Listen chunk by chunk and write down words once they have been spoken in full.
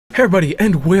Hey everybody,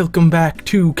 and welcome back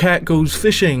to Cat Goes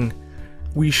Fishing.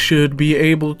 We should be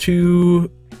able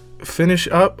to finish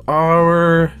up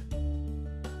our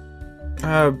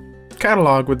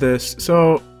catalog with this.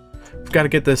 So, we've got to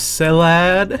get the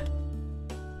salad,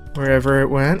 wherever it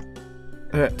went.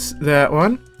 That's that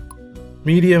one.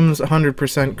 Medium's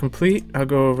 100% complete. I'll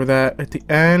go over that at the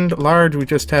end. Large, we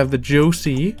just have the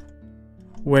Josie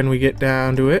when we get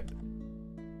down to it,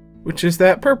 which is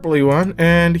that purpley one,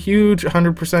 and huge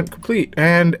 100% complete.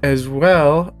 And as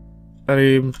well,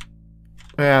 I'll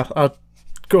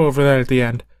go over that at the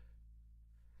end.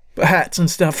 But hats and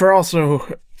stuff are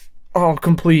also all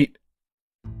complete.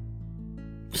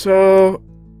 So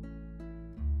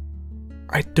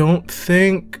I don't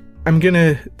think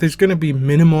there's gonna be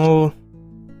minimal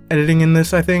editing in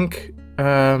this, I think.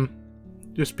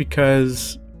 Just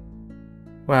because,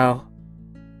 well,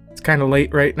 it's kind of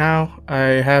late right now.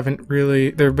 There have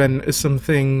been some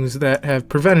things that have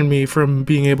prevented me from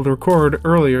being able to record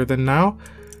earlier than now.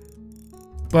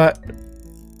 But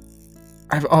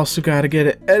I've also got to get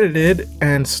it edited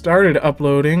and started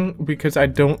uploading, because I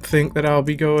don't think that I'll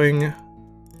be going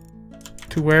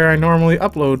to where I normally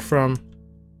upload from.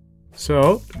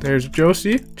 So, there's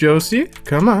Josie. Josie,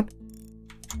 come on.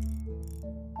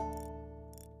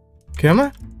 Come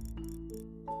on.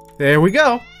 There we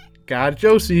go. Got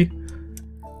Josie.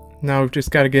 Now we've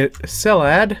just got to get a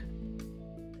salad.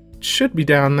 It should be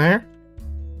down there.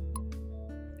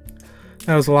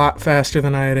 That was a lot faster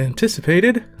than I had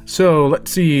anticipated. So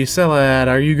let's see, salad,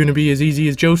 are you going to be as easy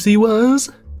as Josie was?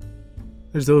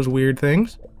 There's those weird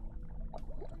things.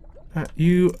 I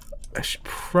should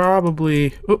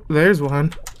probably... Oh, there's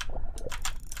one.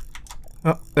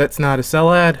 Oh, that's not a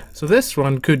salad. So this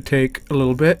one could take a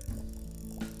little bit.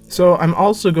 So I'm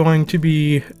also going to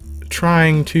be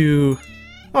trying to...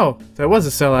 Oh, that was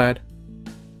a salad.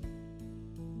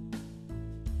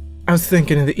 I was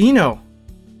thinking of the Eno.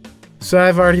 So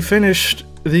I've already finished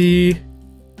the...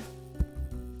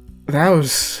 That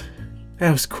was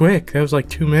quick. That was like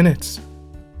 2 minutes.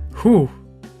 Whew.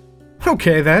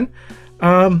 Okay then.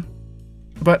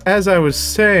 But as I was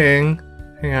saying...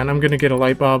 Hang on, I'm gonna get a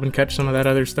light bulb and catch some of that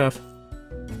other stuff.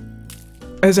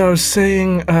 As I was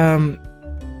saying,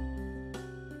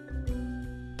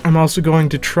 I'm also going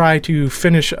to try to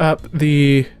finish up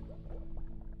the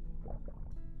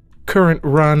current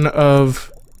run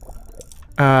of,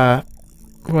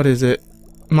 what is it?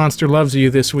 Monster Loves You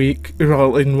this week,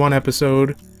 well, in one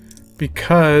episode,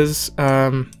 because,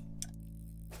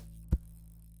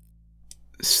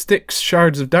 Styx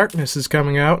Shards of Darkness is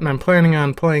coming out, and I'm planning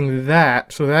on playing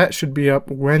that, so that should be up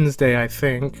Wednesday, I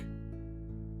think.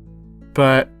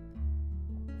 But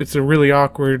it's a really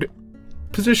awkward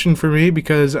position for me,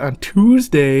 because on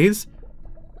Tuesdays,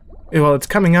 well, it's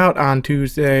coming out on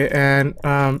Tuesday, and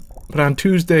but on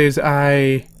Tuesdays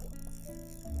well,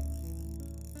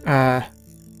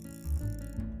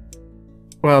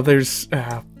 there's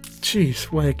jeez,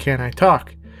 why can't I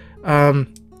talk?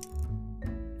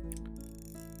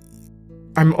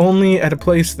 I'm only at a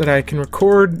place that I can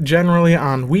record generally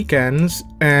on weekends,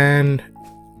 and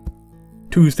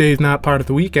Tuesday is not part of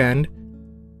the weekend,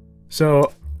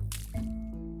 so.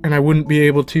 And I wouldn't be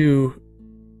able to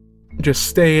just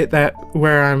stay at that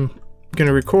where I'm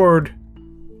gonna record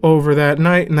over that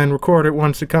night and then record it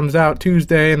once it comes out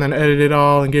Tuesday and then edit it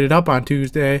all and get it up on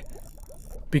Tuesday,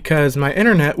 because my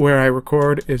internet where I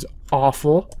record is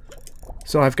awful.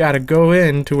 So I've got to go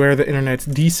in to where the internet's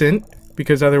decent,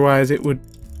 because otherwise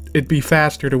it'd be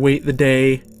faster to wait the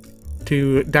day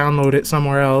to download it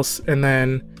somewhere else and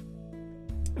then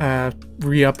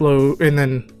re-upload and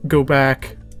then go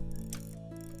back,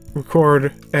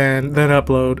 record, and then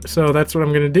upload. So that's what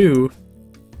I'm gonna do.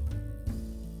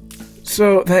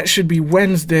 So that should be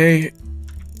Wednesday.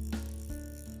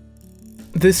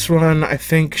 This one I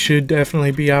think should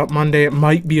definitely be out Monday. It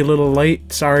might be a little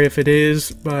late, sorry if it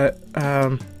is, but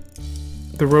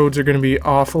the roads are gonna be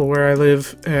awful where I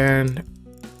live, and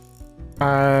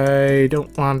I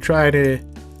don't want to try to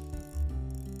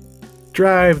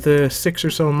drive the 6 or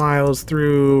so miles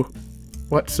through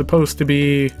what's supposed to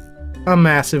be a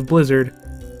massive blizzard.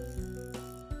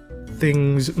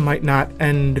 Things might not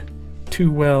end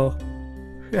too well.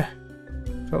 Yeah,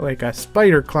 felt like a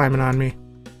spider climbing on me.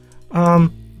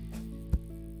 But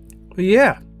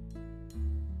yeah.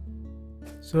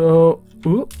 So,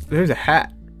 ooh, there's a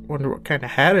hat. Wonder what kind of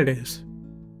hat it is.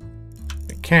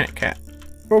 Mechanic hat.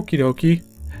 Okie dokie.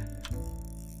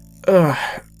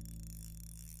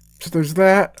 So there's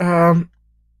that.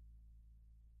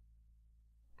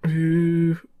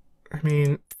 I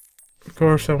mean, of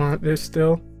course I want this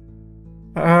still.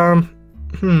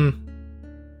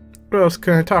 what else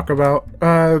can I talk about?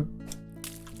 I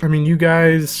mean, you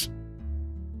guys,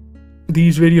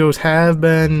 these videos have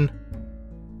been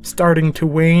starting to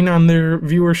wane on their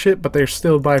viewership, but they're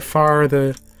still by far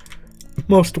the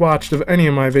most watched of any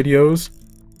of my videos.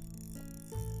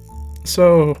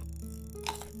 So,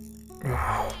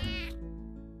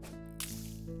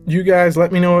 you guys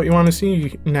let me know what you want to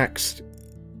see next.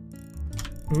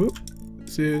 Ooh,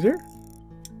 scissor.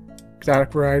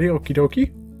 Exotic variety, okie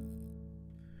dokie.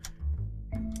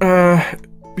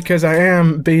 Because I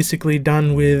am basically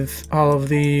done with all of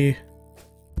the...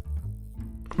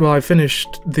 Well, I finished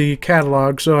the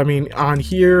catalog, so I mean, on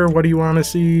here, what do you want to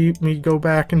see me go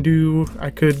back and do? I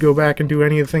could go back and do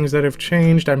any of the things that have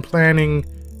changed. I'm planning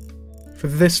for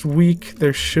this week,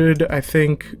 there should, I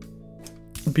think,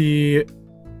 be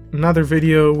another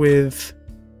video with...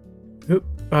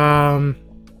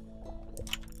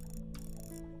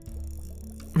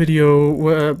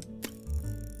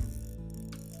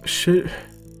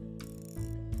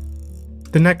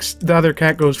 The other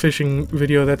cat goes fishing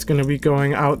video that's going to be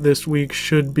going out this week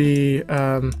should be,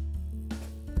 I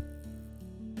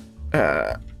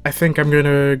think I'm going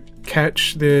to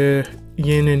catch the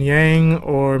yin and yang,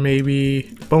 or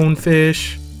maybe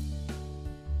bonefish.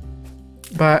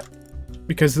 But,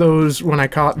 because those, when I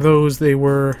caught those, they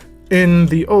were in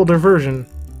the older version.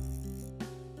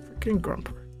 Freaking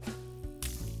grumper.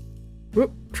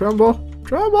 Whoop, tremble,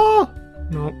 tremble!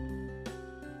 Nope.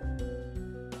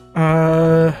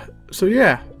 So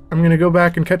yeah, I'm gonna go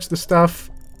back and catch the stuff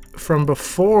from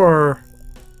before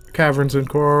Caverns and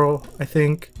Coral, I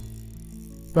think.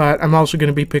 But I'm also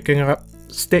gonna be picking up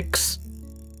sticks.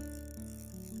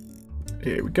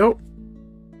 Here we go.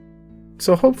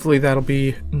 So hopefully that'll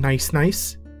be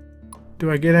nice. Do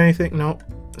I get anything? Nope.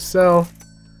 So,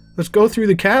 let's go through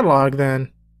the catalog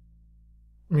then.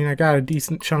 I mean, I got a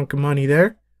decent chunk of money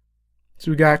there. So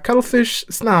we got cuttlefish,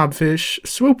 snobfish,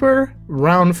 swooper,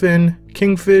 roundfin,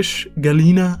 kingfish,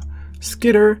 galena,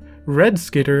 skitter, red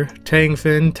skitter,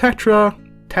 tangfin, tetra,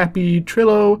 tappy,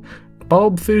 trillo,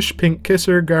 bulbfish, pink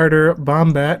kisser, garter,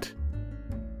 bombat.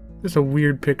 This is a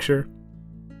weird picture.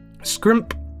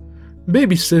 Scrimp,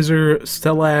 baby scissor,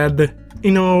 stellad,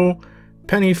 ino,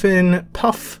 pennyfin,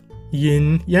 puff,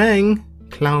 yin, yang,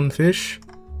 clownfish.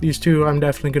 These two I'm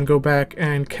definitely going to go back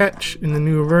and catch in the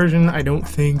newer version. I don't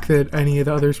think that any of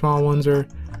the other small ones are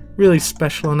really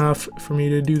special enough for me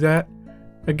to do that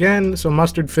again. So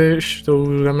mustard fish, so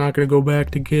I'm not going to go back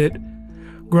to get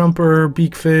grumper,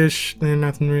 beakfish, then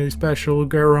nothing really special.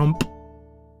 Garump,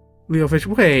 leofish.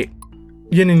 Wait,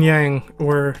 yin and yang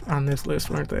were on this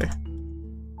list, weren't they?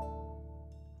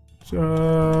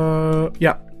 So,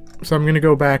 yeah. So I'm going to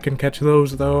go back and catch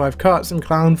those, though. I've caught some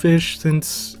clownfish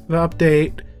since the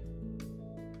update.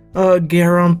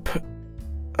 Garump,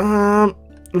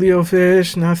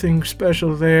 leofish, nothing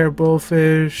special there.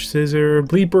 Bullfish, scissor,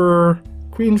 bleeper,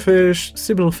 queenfish,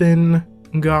 sibylfin,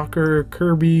 gawker,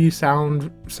 kirby,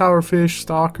 sourfish,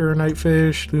 stalker,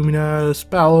 nightfish, lumina,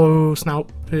 spallow,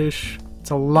 snoutfish.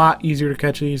 It's a lot easier to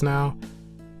catch these now.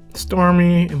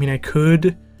 Stormy, I mean, I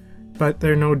could, but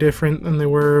they're no different than they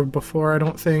were before, I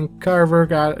don't think. Carver,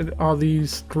 got all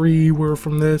these three were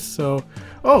from this, so...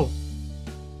 Oh!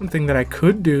 One thing that I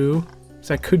could do is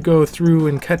I could go through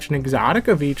and catch an exotic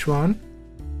of each one.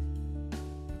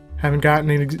 Haven't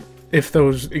gotten an if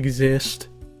those exist.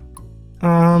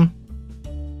 That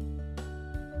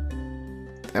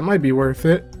might be worth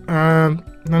it. None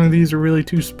of these are really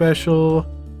too special.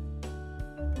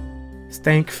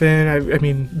 Stankfin, I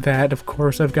mean, that of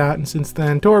course I've gotten since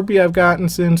then. Torpy I've gotten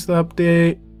since the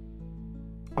update.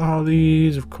 All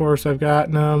these, of course I've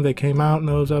gotten them. They came out in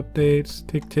those updates.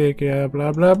 Tick tick, yeah,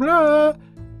 blah blah blah.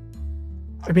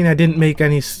 I mean, I didn't make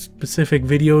any specific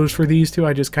videos for these two.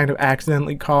 I just kind of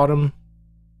accidentally caught them.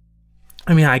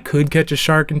 I mean, I could catch a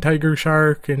shark and tiger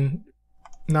shark, and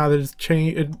now that it's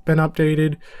been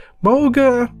updated.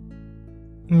 Boga,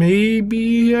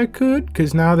 maybe I could,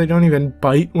 because now they don't even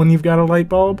bite when you've got a light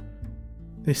bulb.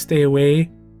 They stay away.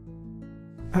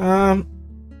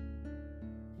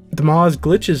 The Maw's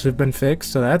glitches have been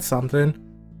fixed, so that's something.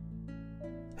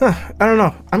 Huh, I don't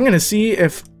know. I'm gonna see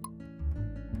if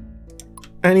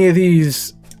any of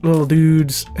these little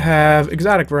dudes have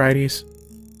exotic varieties.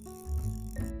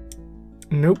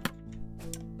 Nope.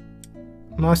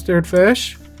 Mustard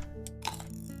fish.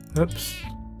 Oops.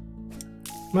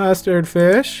 Mustard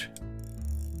fish.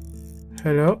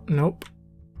 Hello? Nope.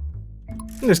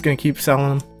 I'm just gonna keep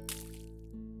selling them.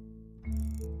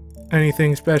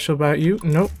 Anything special about you?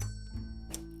 Nope.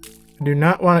 I do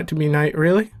not want it to be night,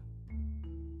 really.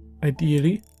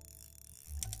 Ideally.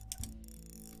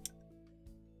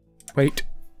 Wait.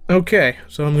 Okay,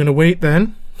 so I'm gonna wait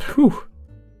then. Whew.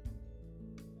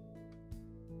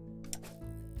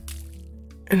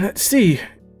 And let's see.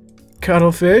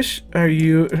 Cuttlefish, are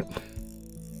you...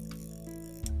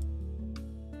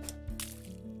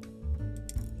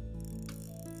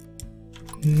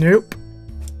 Nope.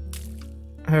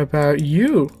 How about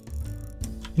you?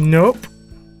 Nope.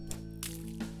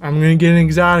 I'm gonna get an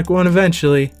exotic one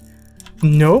eventually.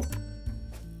 Nope.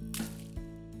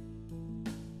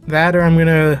 That or I'm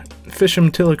gonna fish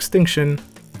them till extinction.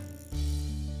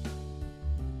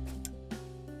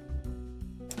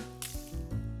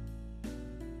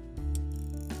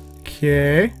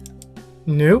 Okay.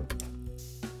 Nope.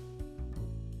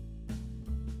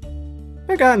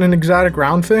 I got an exotic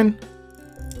roundfin.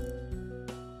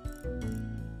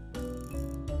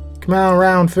 Come on,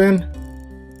 roundfin.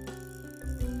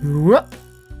 Whoop.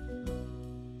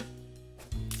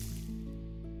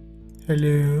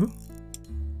 Hello.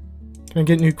 Can I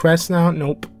get new quests now?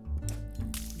 Nope.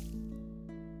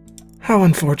 How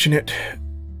unfortunate.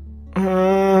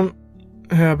 How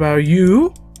about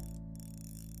you?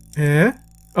 Yeah?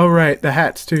 Oh, right, the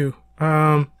hats, too.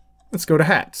 Let's go to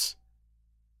hats.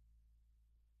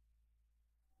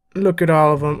 Look at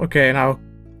all of them. Okay, and I'll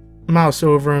mouse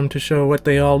over them to show what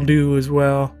they all do as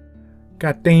well.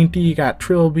 Got Dainty, you got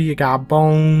Trilby, you got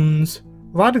Bones.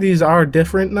 A lot of these are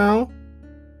different now.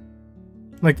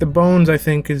 Like the Bones, I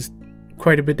think, is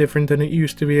quite a bit different than it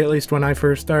used to be, at least when I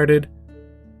first started.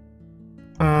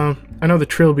 I know the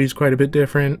Trilby is quite a bit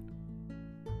different.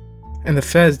 And the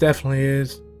Fez definitely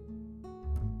is.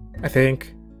 I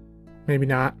think. Maybe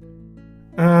not.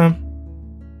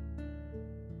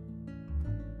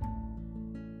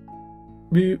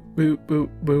 Boop, boop, boop,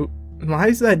 boop. Why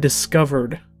is that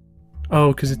discovered?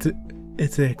 Oh, because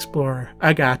it's an explorer.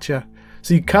 I gotcha.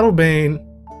 See, Cuttlebane,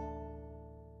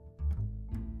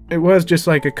 it was just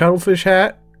like a cuttlefish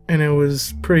hat, and it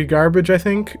was pretty garbage, I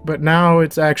think, but now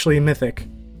it's actually mythic.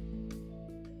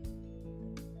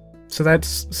 So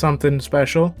that's something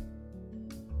special.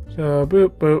 So,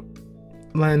 boop, boop.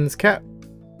 Lens cap.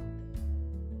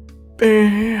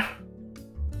 Bam.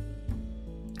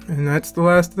 And that's the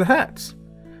last of the hats.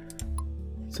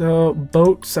 So,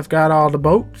 boats. I've got all the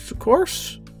boats, of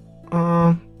course.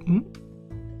 Oh,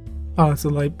 it's a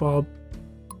light bulb.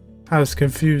 I was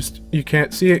confused. You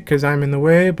can't see it because I'm in the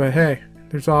way, but hey,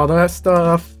 there's all that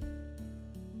stuff.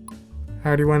 I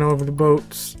already went over the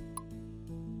boats.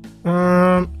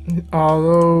 All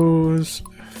those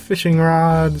fishing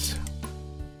rods.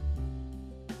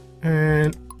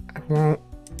 And I won't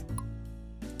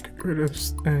get rid of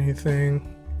anything.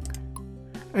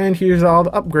 And here's all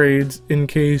the upgrades in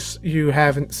case you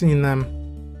haven't seen them.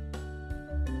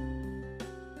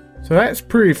 So that's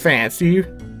pretty fancy,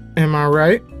 am I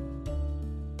right?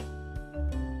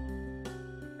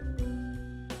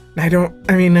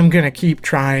 I mean, I'm gonna keep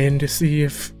trying to see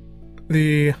if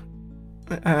the,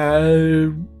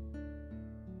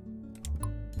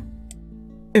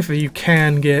 if you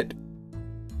can get,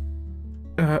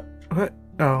 what?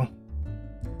 Oh,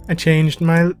 I changed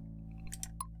my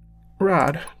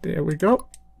rod. There we go.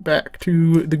 Back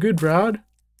to the good rod.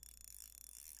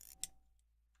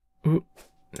 Ooh,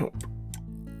 nope.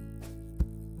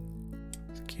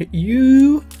 Let's get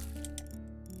you.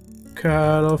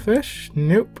 Cuttlefish.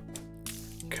 Nope.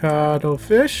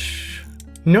 Cuttlefish.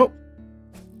 Nope.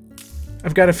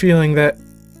 I've got a feeling that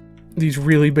these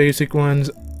really basic ones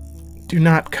do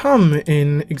not come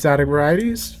in exotic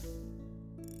varieties.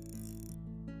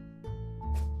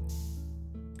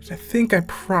 I think I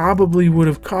probably would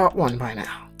have caught one by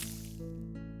now.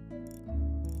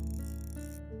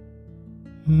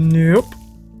 Nope.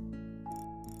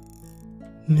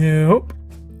 Nope.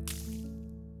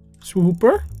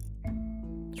 Swooper.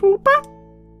 Swooper.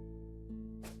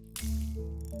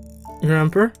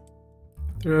 Grumper.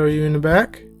 Throw you in the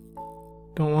back.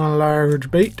 Don't want a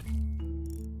large bait.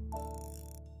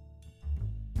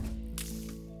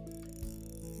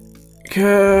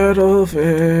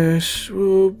 Cuttlefish,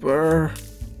 swooper.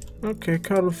 Okay,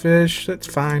 cuttlefish, that's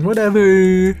fine,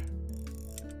 whatever.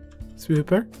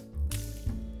 Swooper.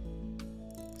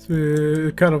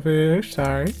 Cuttlefish,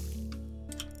 sorry.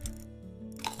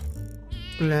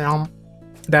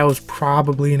 That was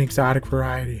probably an exotic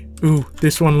variety. Ooh,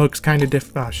 this one looks kind of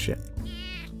different. Oh, shit.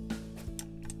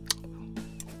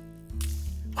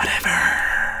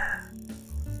 Whatever.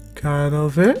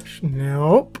 Cuttlefish,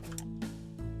 nope.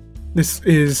 This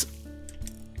is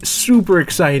super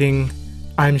exciting,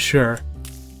 I'm sure.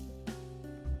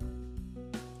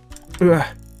 Ugh.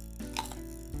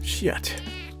 Shit.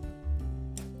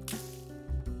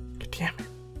 God damn it.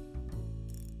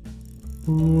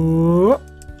 Ooh.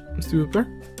 Super.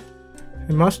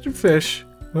 A mustard fish.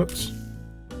 Whoops.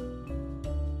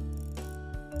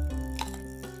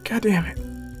 God damn it.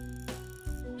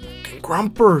 Fucking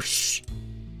grumpers.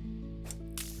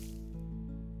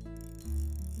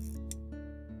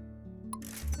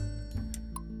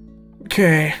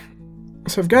 Okay.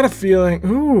 So I've got a feeling...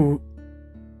 Ooh.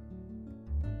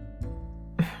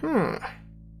 I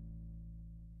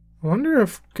wonder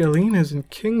if gallinas and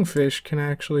kingfish can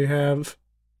actually have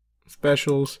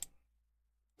specials.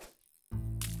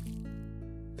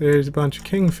 There's a bunch of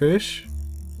kingfish.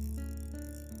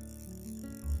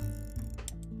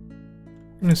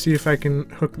 I'm gonna see if I can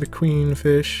hook the queen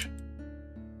fish.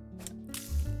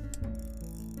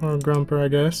 Or a grumper, I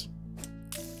guess.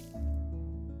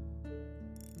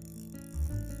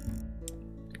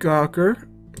 Gawker.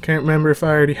 Can't remember if I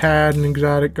already had an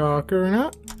exotic gawker or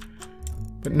not.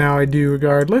 But now I do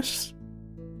regardless.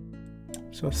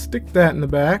 So I'll stick that in the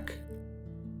back.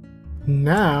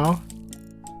 Now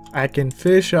I can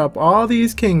fish up all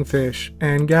these kingfish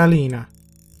and gallina.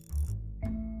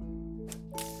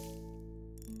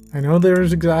 I know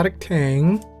there's exotic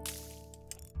tang.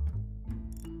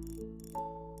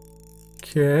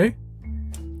 Okay.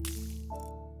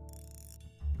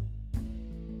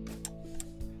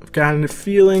 I've gotten a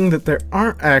feeling that there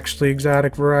aren't actually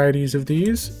exotic varieties of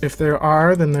these. If there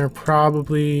are, then they're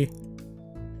probably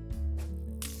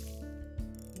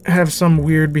have some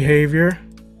weird behavior.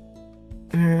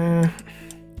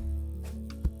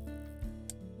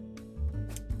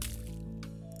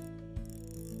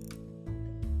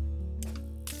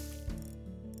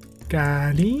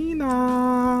 Gallina.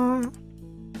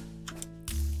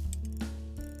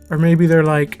 Or maybe they're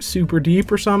like super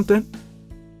deep or something.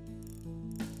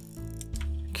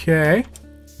 Okay.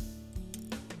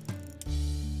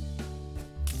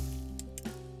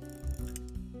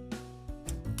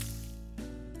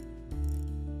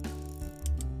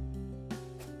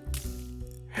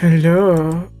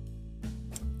 Hello.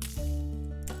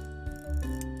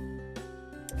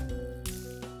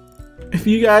 If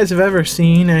you guys have ever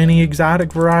seen any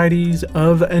exotic varieties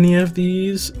of any of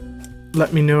these,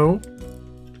 let me know.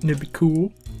 It'd be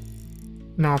cool.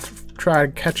 And I'll try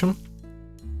to catch them.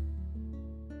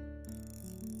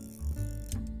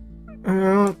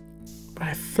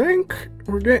 I think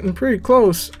we're getting pretty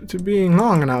close to being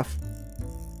long enough.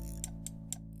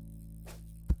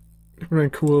 It would have been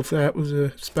cool if that was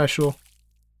a special.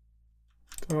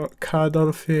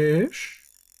 Cuttlefish.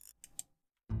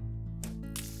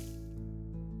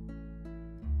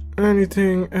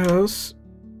 Anything else?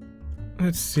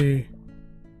 Let's see.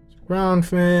 Brown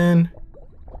fin.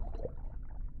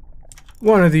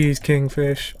 One of these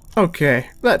kingfish. Okay,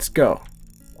 let's go.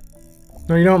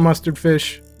 No, you don't, mustard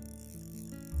fish.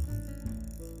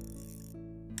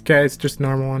 Okay, it's just a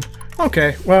normal one.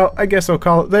 Okay, well, I guess I'll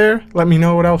call it there. Let me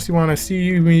know what else you want to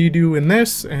see me do in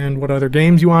this, and what other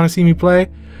games you want to see me play.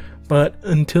 But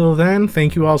until then,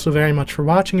 thank you all so very much for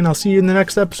watching, and I'll see you in the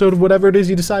next episode of whatever it is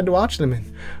you decide to watch them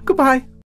in. Goodbye!